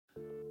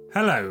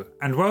Hello,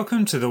 and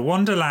welcome to the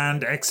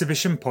Wonderland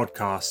Exhibition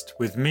podcast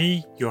with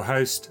me, your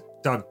host,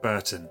 Doug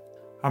Burton.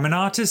 I'm an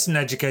artist and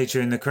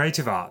educator in the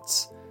creative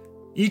arts.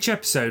 Each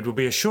episode will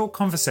be a short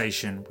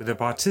conversation with a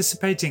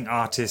participating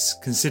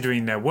artist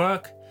considering their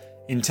work,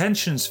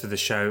 intentions for the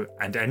show,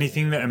 and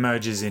anything that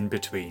emerges in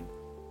between.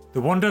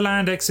 The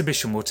Wonderland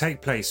Exhibition will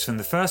take place from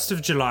the 1st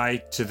of July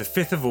to the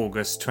 5th of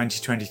August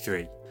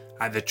 2023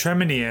 at the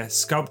Tremenier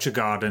Sculpture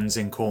Gardens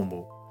in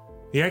Cornwall.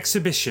 The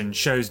exhibition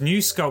shows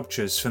new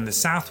sculptures from the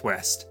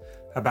southwest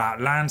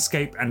about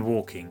landscape and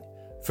walking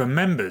from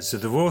members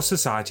of the Royal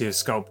Society of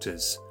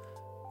Sculptors,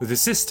 with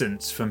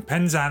assistance from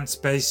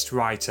Penzance-based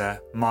writer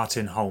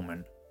Martin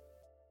Holman.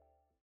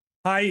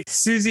 Hi,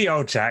 Susie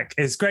Olczak.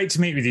 It's great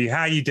to meet with you.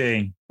 How are you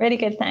doing? Really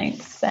good,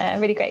 thanks.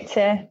 Really great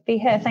to be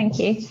here. Thank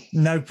you.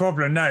 No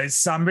problem. No,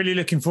 I'm really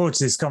looking forward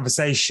to this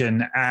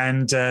conversation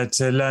and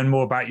to learn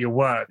more about your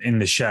work in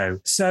the show.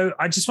 So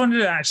I just wanted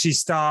to actually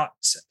start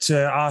to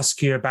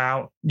ask you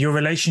about your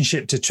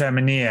relationship to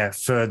Tremenier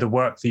for the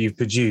work that you've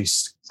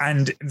produced,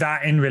 and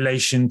that in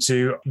relation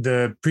to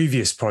the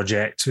previous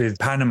project with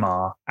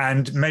Panama,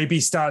 and maybe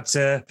start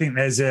to think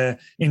there's an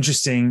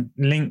interesting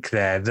link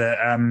there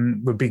that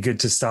would be good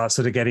to start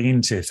sort of getting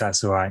into, if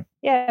that's all right.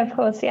 Yeah, of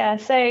course. Yeah.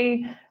 So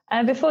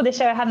before the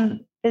show, I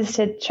hadn't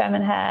visited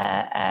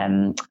Tremenier.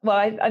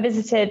 I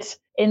visited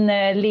in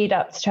the lead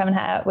up to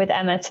Tremenier with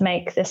Emma to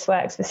make this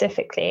work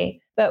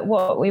specifically. But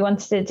what we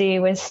wanted to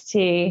do was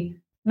to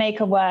make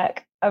a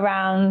work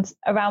around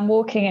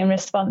walking in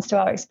response to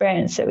our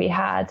experience that we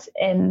had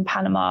in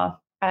Panama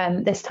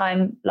this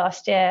time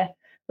last year.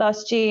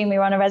 Last June, we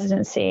were on a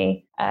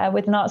residency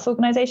with an arts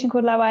organisation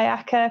called La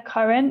Guayaca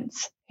Current,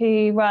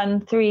 who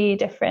run 3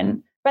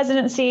 different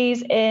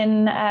residencies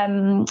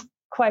in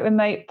quite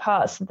remote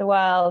parts of the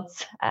world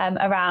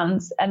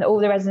around, and all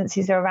the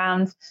residencies are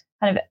around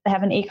kind of, they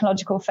have an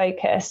ecological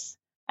focus.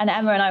 And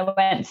Emma and I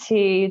went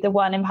to the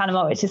one in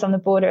Panama, which is on the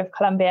border of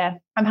Colombia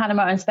and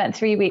Panama, and spent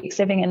 3 weeks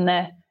living in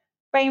the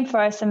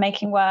rainforest and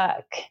making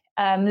work,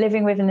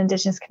 living with an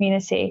indigenous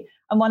community.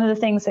 And one of the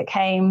things that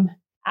came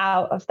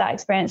out of that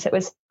experience that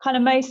was kind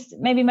of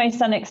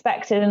most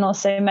unexpected and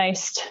also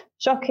most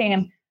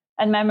shocking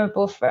and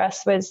memorable for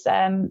us was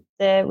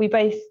we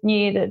both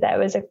knew that there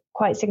was a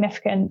quite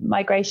significant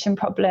migration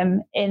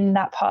problem in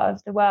that part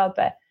of the world,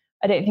 but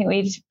I don't think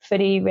we'd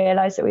fully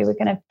realised that we were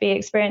going to be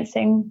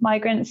experiencing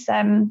migrants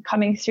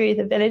coming through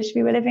the village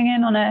we were living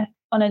in on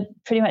a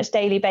pretty much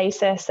daily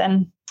basis.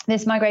 And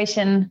this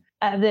migration,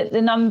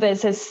 the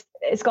numbers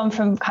it's gone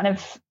from kind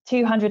of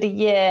 200 a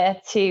year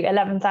to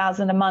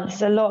 11,000 a month.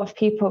 There's a lot of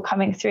people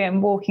coming through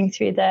and walking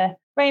through the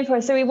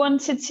rainforest. So we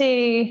wanted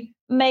to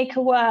make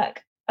a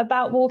work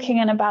about walking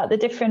and about the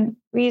different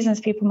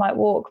reasons people might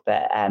walk,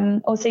 but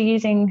also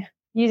using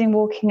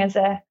walking as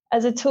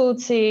a tool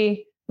to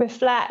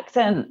reflect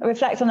on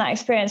that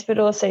experience, but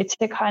also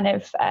to kind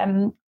of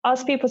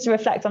ask people to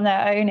reflect on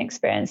their own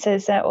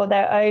experiences or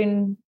their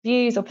own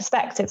views or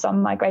perspectives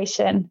on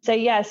migration. So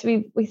yes,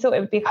 we thought it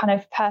would be a kind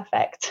of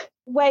perfect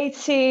way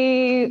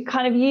to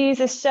kind of use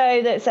a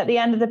show that's at the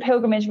end of the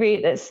pilgrimage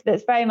route,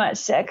 that's very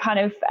much a kind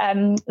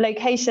of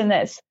location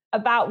that's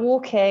about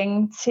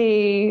walking,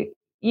 to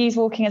use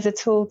walking as a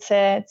tool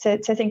to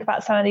think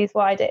about some of these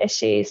wider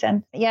issues.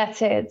 And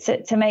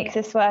to make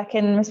this work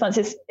in response,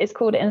 it's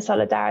called In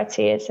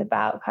Solidarity. It's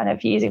about kind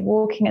of using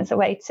walking as a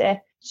way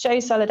to show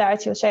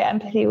solidarity or show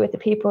empathy with the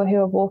people who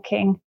are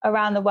walking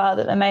around the world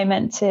at the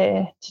moment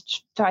to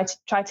try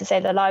to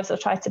save their lives or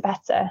try to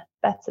better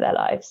their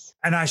lives.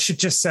 And I should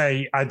just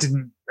say, I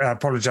didn't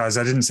apologise,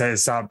 I didn't say at the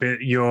start, but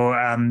you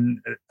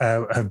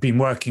have been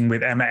working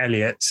with Emma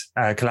Elliott,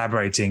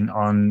 collaborating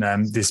on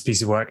this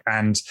piece of work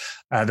and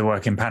the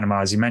work in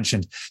Panama, as you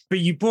mentioned. But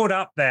you brought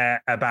up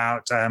there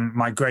about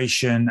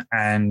migration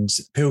and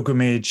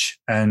pilgrimage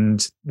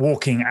and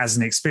walking as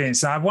an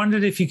experience. And I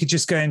wondered if you could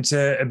just go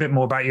into a bit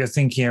more about your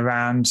thinking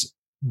around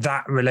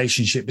that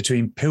relationship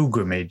between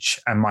pilgrimage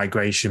and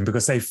migration,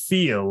 because they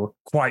feel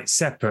quite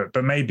separate,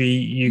 but maybe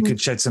you could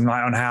shed some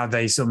light on how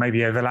they sort of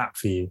maybe overlap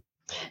for you.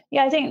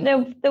 Yeah, I think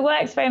the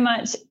work's very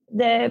much,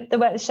 the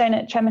work that's shown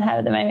at Tremenier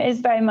at the moment is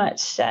very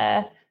much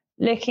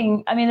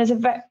looking, I mean, there's a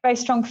very, very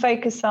strong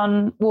focus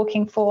on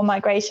walking for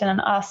migration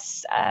and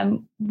us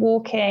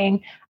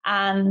walking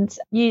and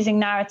using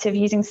narrative,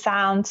 using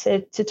sound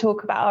to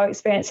talk about our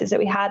experiences that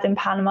we had in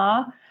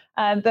Panama.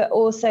 But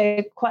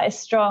also quite a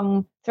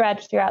strong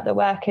thread throughout the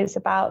work is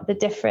about the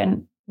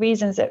different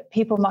reasons that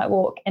people might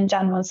walk in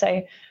general. So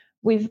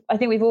I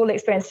think we've all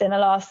experienced in the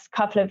last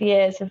couple of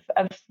years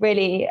of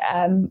really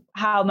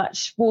how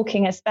much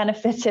walking has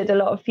benefited a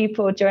lot of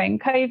people during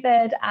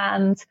COVID,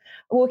 and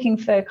walking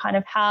for kind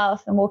of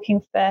health and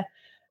walking for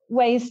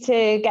ways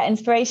to get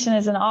inspiration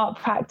as an art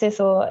practice,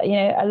 or, you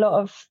know, a lot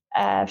of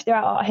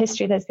throughout art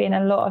history, there's been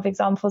a lot of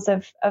examples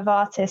of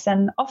artists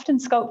and often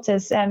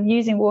sculptors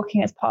using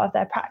walking as part of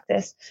their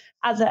practice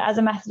as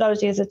a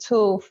methodology, as a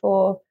tool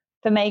for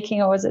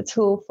making, or as a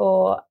tool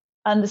for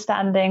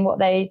understanding what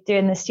they do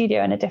in the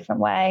studio in a different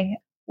way.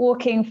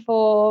 walking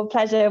for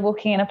pleasure,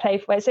 walking in a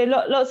playful way. So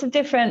lots of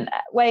different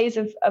ways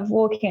of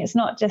walking. It's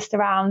not just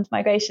around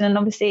migration. And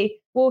obviously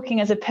walking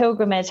as a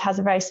pilgrimage has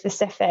a very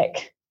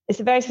specific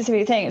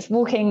thing. It's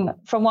walking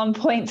from one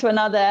point to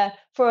another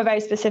for a very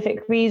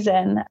specific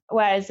reason.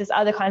 Whereas there's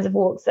other kinds of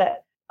walks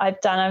that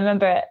I've done. I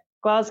remember at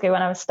Glasgow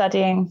when I was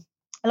studying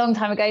a long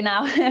time ago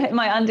now, in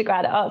my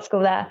undergrad at art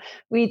school there,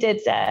 we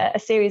did a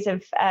series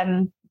of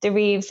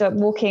derives, so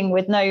walking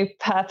with no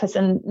purpose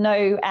and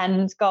no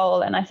end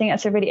goal. And I think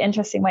that's a really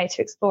interesting way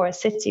to explore a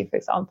city, for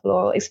example,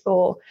 or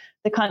explore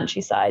the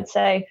countryside.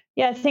 So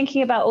yeah,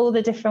 thinking about all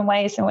the different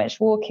ways in which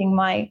walking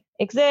might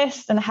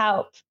exist and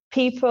help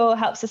people,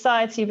 help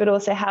society, but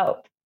also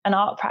help an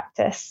art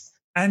practice.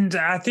 And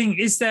I think,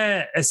 is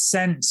there a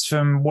sense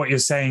from what you're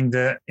saying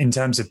that in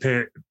terms of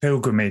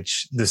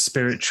pilgrimage, the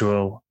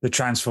spiritual, the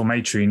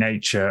transformatory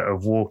nature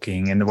of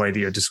walking in the way that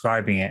you're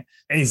describing it,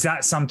 is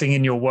that something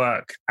in your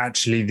work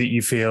actually that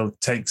you feel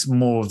takes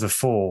more of the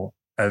fore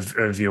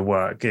of your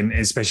work? And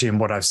especially in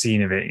what I've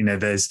seen of it,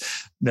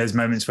 there's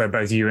moments where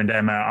both you and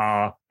Emma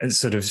are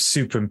sort of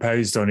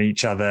superimposed on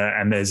each other,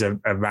 and there's a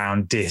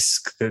round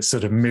disc that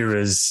sort of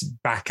mirrors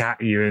back at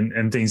you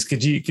and things.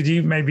 Could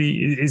you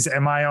maybe,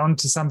 am I on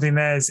to something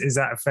there? Is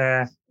that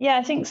fair? Yeah,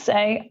 I think so.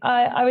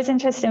 I was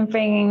interested in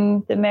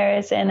bringing the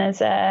mirrors in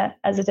as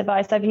a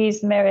device. I've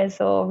used mirrors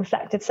or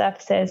reflective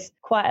surfaces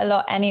quite a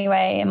lot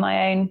anyway in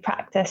my own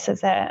practice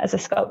as a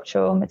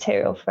sculptural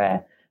material for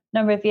a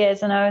number of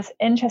years, and I was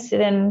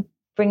interested in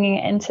bringing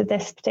it into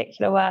this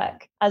particular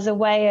work as a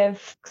way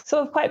of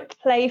sort of quite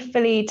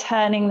playfully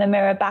turning the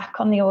mirror back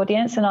on the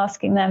audience and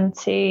asking them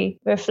to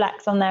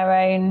reflect on their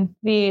own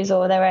views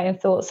or their own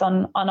thoughts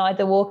on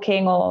either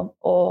walking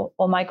or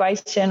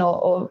migration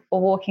or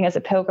walking as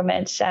a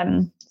pilgrimage.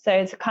 So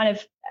it's a kind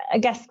of, I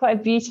guess, quite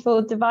a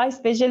beautiful device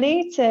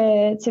visually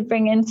to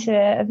bring into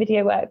a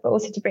video work, but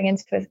also to bring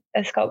into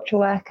a sculptural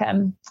work,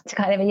 to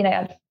kind of,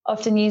 I've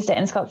often used it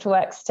in sculptural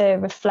works to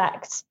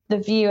reflect the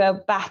viewer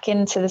back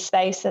into the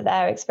space that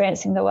they're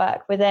experiencing the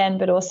work within,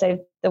 but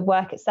also the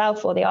work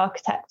itself or the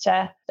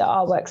architecture, the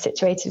artwork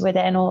situated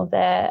within, or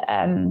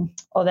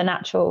the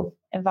natural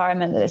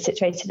environment that it's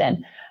situated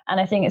in.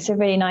 And I think it's a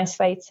really nice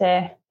way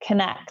to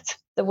connect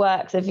the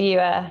work, the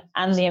viewer,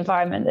 and the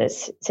environment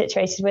that's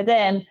situated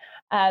within.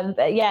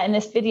 But yeah, in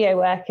this video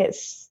work,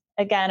 it's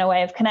again a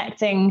way of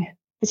connecting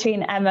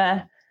between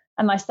Emma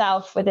and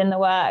myself within the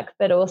work,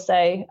 but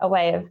also a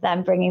way of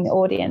them bringing the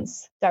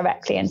audience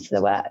directly into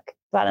the work,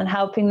 well, and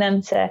hopefully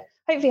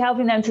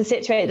helping them to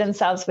situate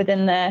themselves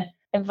within the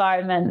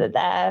environment that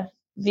they're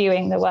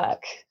viewing the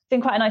work. It's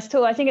been quite a nice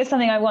tool. I think it's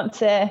something I want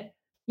to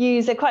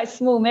use. They're quite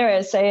small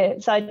mirrors, so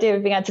it's the idea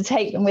of being able to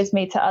take them with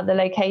me to other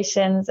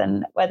locations,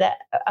 and whether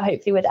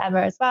hopefully with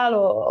Emma as well,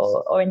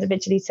 or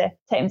individually, to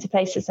take them to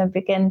places and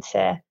begin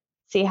to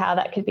see how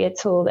that could be a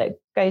tool that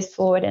goes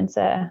forward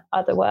into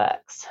other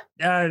works.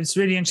 It's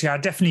really interesting. I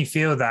definitely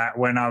feel that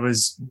when I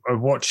was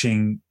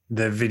watching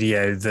the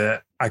video,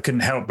 that I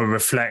couldn't help but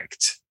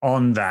reflect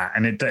on that.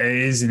 And it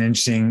is an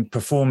interesting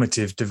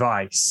performative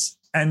device.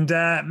 And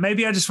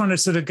maybe I just want to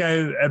sort of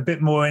go a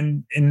bit more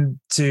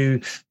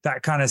into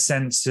that kind of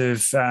sense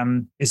of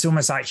it's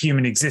almost like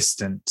human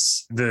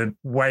existence, the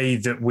way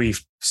that we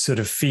sort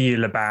of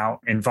feel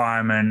about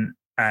environment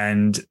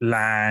and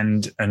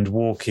land and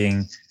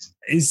walking.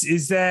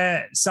 Is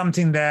there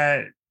something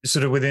there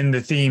sort of within the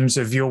themes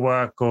of your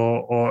work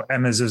or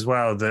Emma's as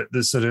well, that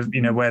the sort of,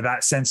 where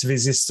that sense of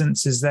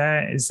existence is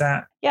there? Is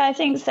that? Yeah, I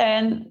think so.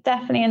 And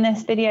definitely in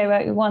this video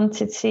work, we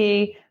wanted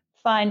to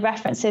find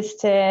references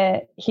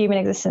to human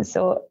existence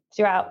or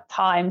throughout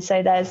time.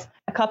 So there's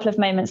a couple of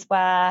moments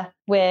where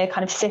we're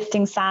kind of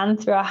sifting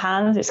sand through our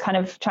hands. It's kind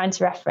of trying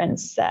to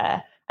reference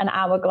an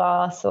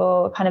hourglass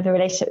or kind of the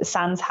relationship the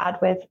sand's had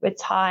with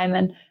time.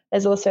 And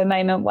there's also a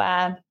moment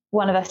where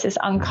one of us is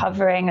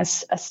uncovering a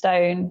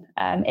stone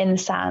in the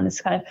sand.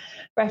 It's kind of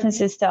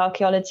references to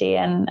archaeology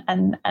and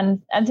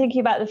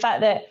thinking about the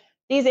fact that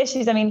these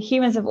issues, I mean,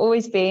 humans have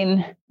always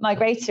been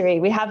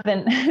migratory.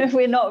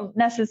 We're not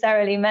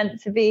necessarily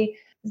meant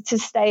to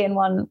stay in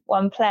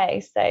one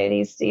place. So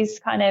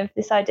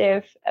this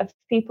idea of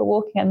people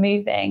walking and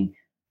moving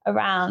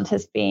around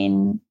has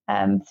been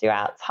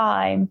throughout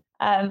time.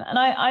 And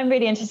I'm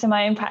really interested in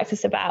my own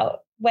practice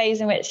about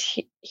ways in which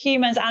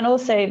humans and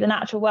also the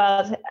natural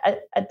world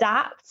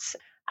adapts,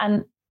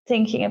 and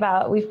thinking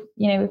about we've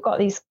got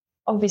these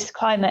obvious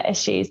climate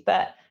issues,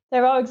 but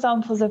there are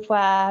examples of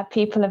where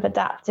people have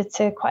adapted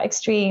to quite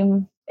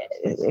extreme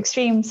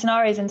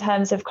scenarios in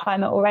terms of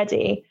climate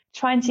already,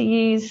 trying to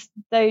use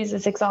those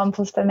as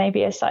examples for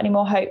maybe a slightly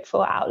more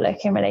hopeful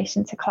outlook in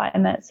relation to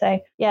climate. So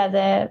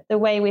yeah, the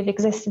way we've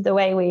existed, the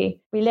way we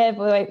live,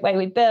 the way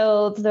we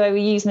build, the way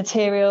we use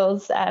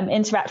materials,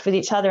 interact with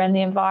each other and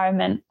the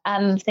environment,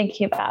 and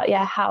thinking about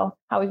how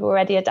we've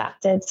already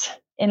adapted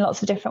in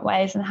lots of different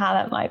ways, and how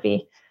that might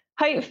be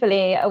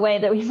hopefully a way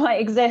that we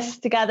might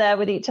exist together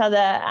with each other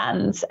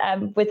and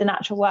with the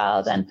natural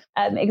world, and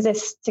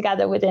exist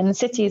together within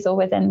cities or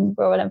within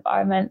rural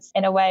environments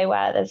in a way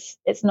where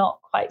it's not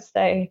quite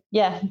so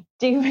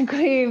doom and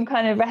gloom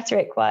kind of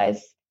rhetoric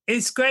wise.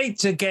 It's great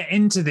to get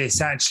into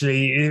this,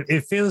 actually.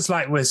 It feels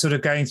like we're sort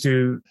of going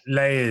through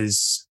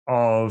layers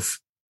of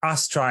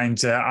us trying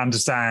to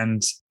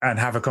understand and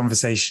have a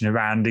conversation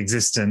around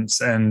existence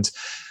and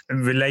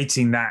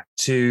relating that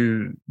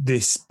to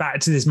this, back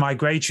to this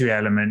migratory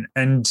element.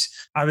 And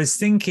I was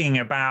thinking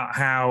about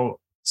how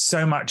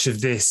so much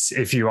of this,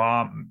 if you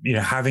are,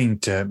 having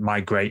to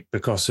migrate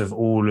because of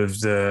all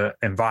of the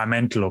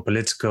environmental or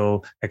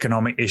political,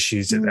 economic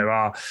issues that there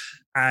are,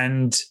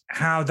 and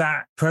how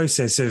that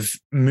process of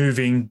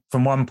moving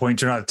from one point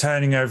to another,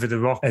 turning over the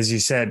rock, as you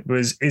said,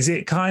 is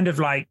it kind of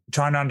like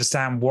trying to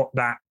understand what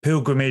that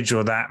pilgrimage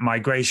or that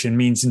migration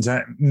means? Is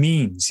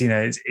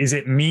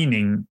it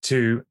meaning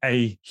to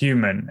a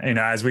human,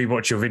 as we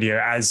watch your video,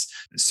 as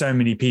so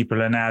many people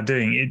are now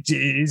doing?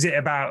 Is it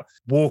about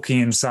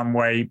walking in some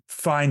way,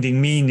 finding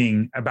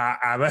meaning about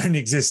our own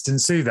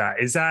existence through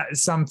that? Is that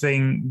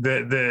something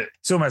that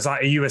it's almost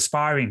like, are you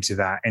aspiring to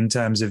that in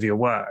terms of your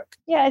work?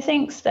 Yeah, I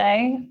think so.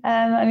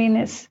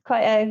 It's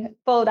quite a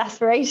bold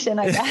aspiration,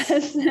 I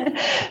guess.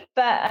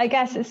 But I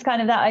guess it's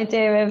kind of that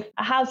idea of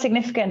how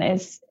significant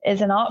is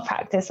an art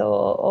practice,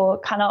 or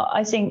cannot.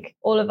 I think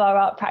all of our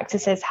art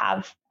practices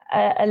have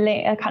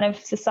a kind of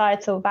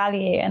societal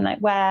value, and like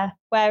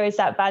where is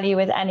that value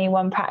with any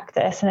one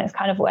practice? And it's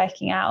kind of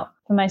working out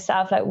for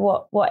myself, like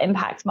what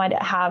impact might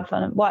it have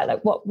on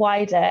what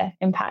wider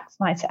impacts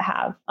might it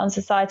have on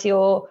society,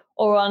 or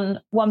on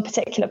one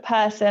particular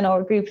person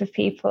or a group of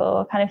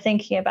people, kind of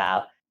thinking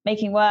about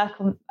making work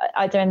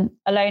either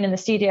alone in the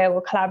studio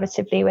or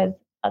collaboratively with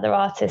other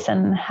artists,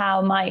 and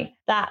how might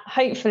that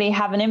hopefully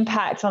have an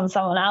impact on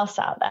someone else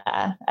out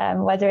there,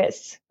 whether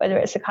it's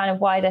a kind of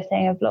wider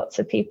thing of lots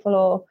of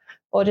people,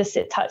 or just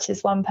it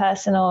touches one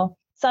person. Or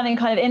something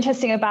kind of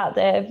interesting about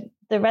the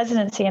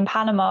residency in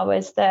Panama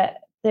was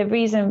that the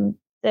reason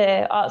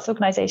the arts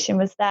organization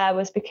was there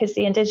was because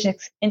the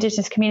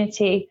indigenous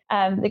community,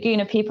 the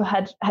Guna people,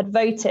 had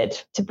voted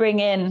to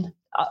bring in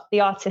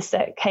the artists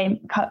that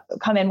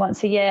come in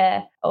once a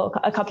year or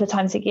a couple of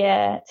times a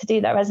year to do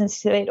that residency.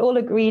 So they'd all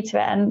agreed to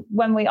it. And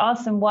when we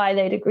asked them why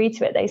they'd agreed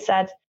to it, they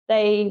said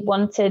they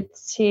wanted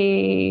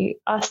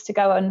us to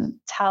go and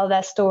tell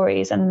their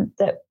stories, and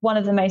that one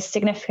of the most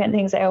significant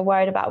things they were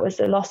worried about was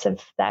the loss of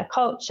their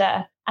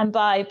culture. And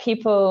by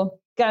people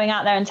going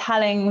out there and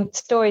telling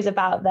stories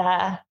about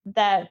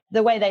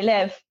the way they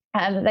live,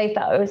 and they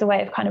felt it was a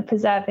way of kind of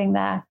preserving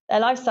their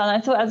lifestyle. And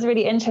I thought that was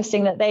really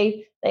interesting that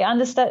they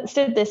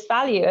understood this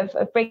value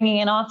of bringing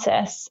in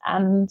artists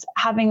and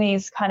having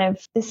this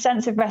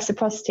sense of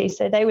reciprocity.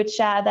 So they would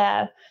share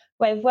their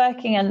way of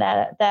working and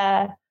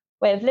their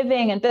way of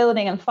living and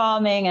building and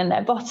farming and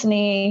their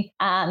botany,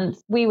 and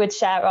we would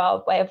share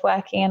our way of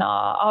working and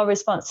our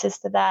responses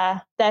to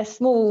their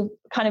small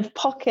kind of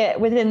pocket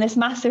within this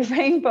massive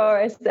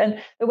rainforest, and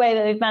the way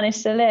that they've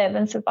managed to live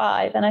and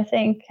survive. And I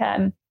think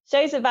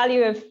shows the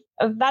value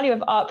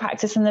of art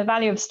practice and the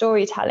value of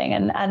storytelling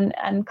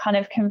and kind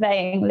of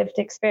conveying lived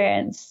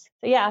experience.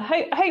 So yeah,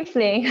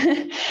 hopefully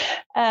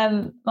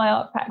my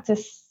art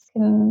practice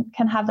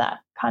can have that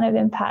kind of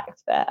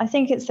impact. But I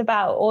think it's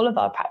about all of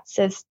our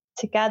practices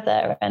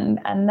together, and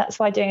that's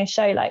why doing a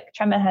show like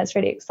Tremor Hair is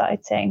really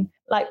exciting,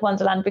 like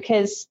Wonderland,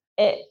 because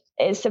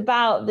it's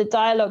about the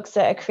dialogues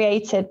that are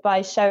created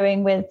by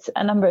showing with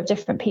a number of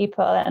different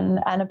people,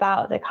 and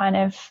about the kind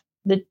of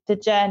the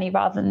journey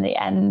rather than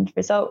the end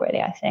result,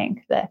 really. I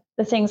think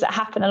the things that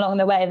happen along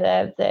the way,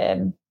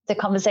 the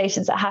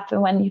conversations that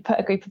happen when you put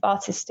a group of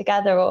artists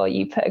together, or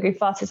you put a group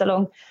of artists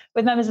along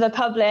with members of the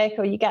public,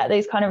 or you get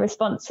these kind of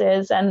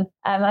responses. And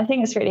I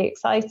think it's really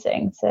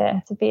exciting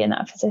to be in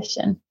that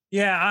position.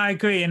 Yeah, I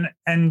agree.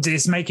 And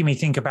it's making me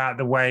think about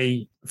the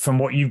way, from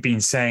what you've been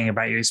saying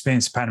about your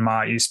experience in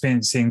Panama, your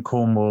experience in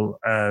Cornwall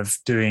of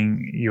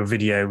doing your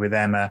video with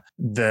Emma,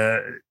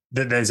 that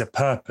there's a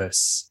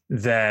purpose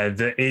there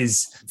that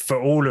is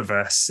for all of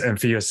us, and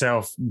for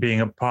yourself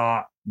being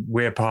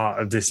we're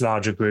part of this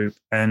larger group,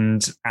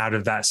 and out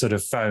of that sort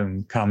of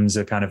foam comes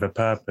a kind of a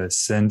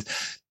purpose. And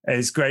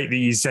it's great that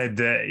you said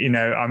that,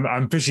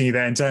 I'm pushing you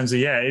there in terms of,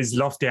 it's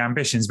lofty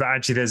ambitions, but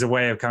actually there's a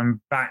way of coming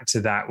back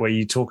to that where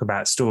you talk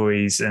about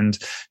stories and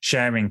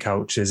sharing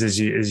cultures, as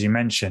you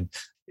mentioned.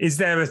 Is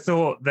there a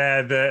thought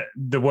there that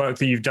the work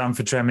that you've done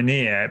for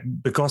Tremor,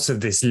 because of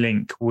this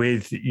link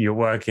with your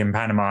work in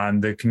Panama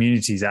and the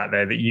communities out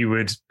there, that you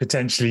would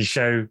potentially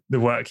show the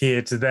work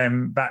here to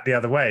them back the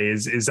other way?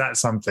 Is that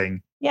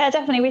something? Yeah,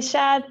 definitely. We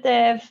shared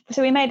Emma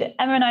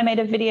and I made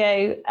a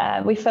video.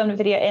 We filmed a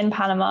video in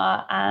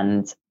Panama,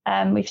 and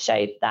we've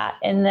showed that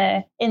in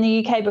the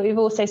UK, but we've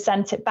also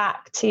sent it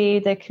back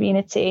to the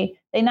community.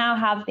 They now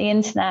have the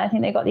internet. I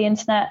think they got the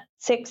internet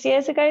 6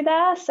 years ago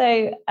there.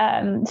 So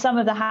some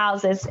of the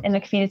houses in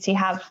the community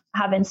have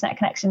internet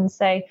connections.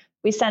 So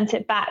we sent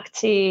it back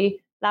to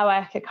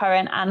Lauerka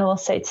Current, and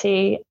also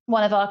to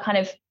one of our kind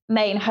of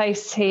main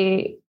hosts,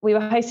 who we were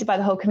hosted by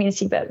the whole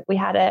community, but we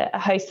had a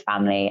host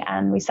family,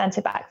 and we sent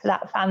it back to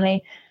that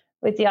family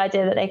with the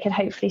idea that they could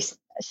hopefully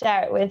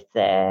share it with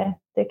the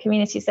the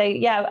community. So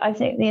yeah, I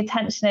think the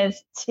intention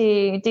is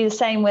to do the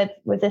same with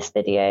this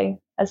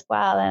video as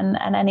well,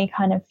 and any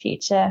kind of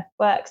future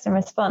works in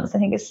response. I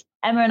think it's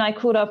Emma and I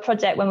called our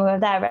project when we were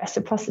there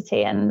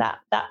reciprocity, and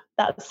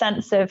that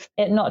sense of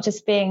it not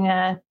just being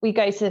we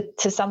go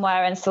to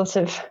somewhere and sort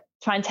of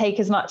try and take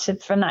as much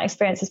from that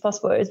experience as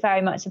possible. It was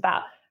very much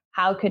about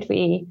how could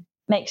we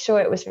make sure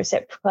it was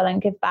reciprocal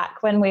and give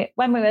back when we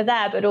were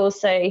there, but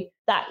also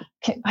that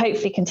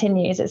hopefully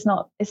continues. It's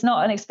not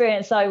an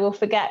experience I will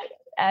forget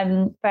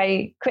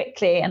very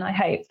quickly, and I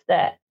hope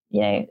that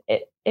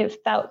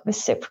it felt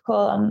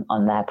reciprocal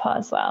on their part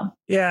as well.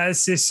 Yeah,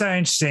 it's so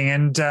interesting,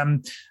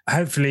 and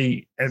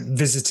hopefully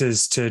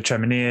visitors to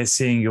Tremenhere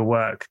seeing your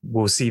work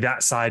will see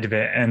that side of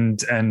it,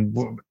 and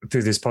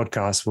through this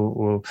podcast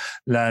we'll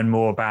learn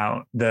more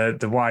about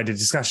the wider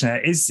discussion there.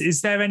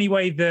 Is there any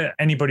way that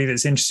anybody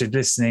that's interested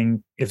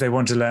listening, if they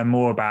want to learn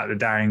more about the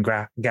Darien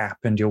Gap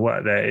and your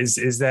work there,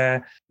 is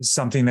there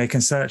something they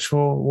can search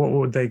for? What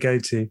would they go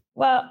to?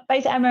 Well,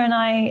 both Emma and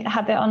I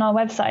have it on our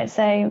website,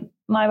 so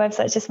my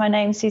website is just my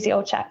name,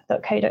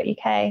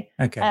 susieolczak.co.uk.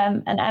 Okay.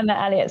 And Emma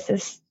Elliott's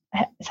is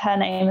her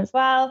name as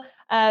well.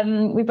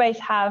 We both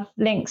have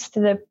links to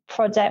the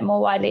project more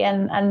widely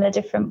and the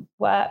different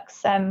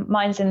works.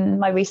 Mine's in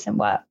my recent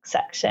work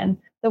section.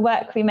 The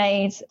work we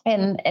made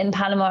in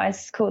Panama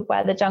is called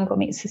Where the Jungle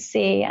Meets the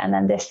Sea, and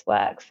then this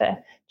work for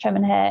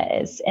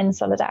Tremenhere is In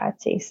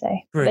Solidarity. So,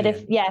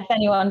 brilliant. But if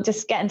anyone,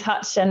 just get in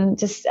touch and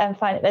just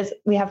find it.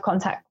 We have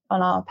contact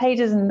on our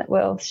pages, and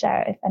we'll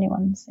share it if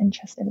anyone's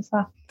interested as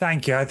well.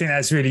 Thank you. I think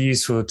that's really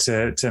useful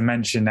to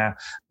mention now.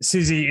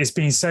 Susie, it's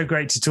been so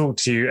great to talk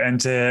to you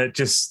and to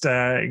just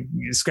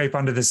scrape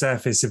under the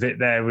surface of it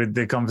there with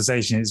the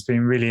conversation. It's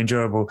been really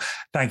enjoyable.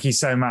 Thank you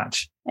so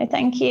much. No,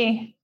 thank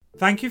you.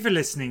 Thank you for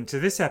listening to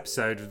this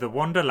episode of the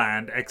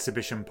Wonderland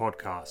Exhibition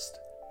Podcast.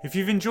 If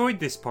you've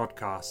enjoyed this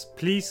podcast,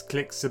 please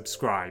click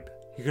subscribe.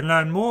 You can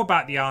learn more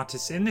about the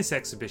artists in this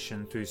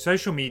exhibition through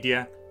social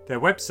media, their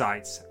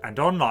websites, and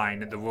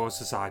online at the Royal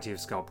Society of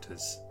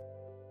Sculptors.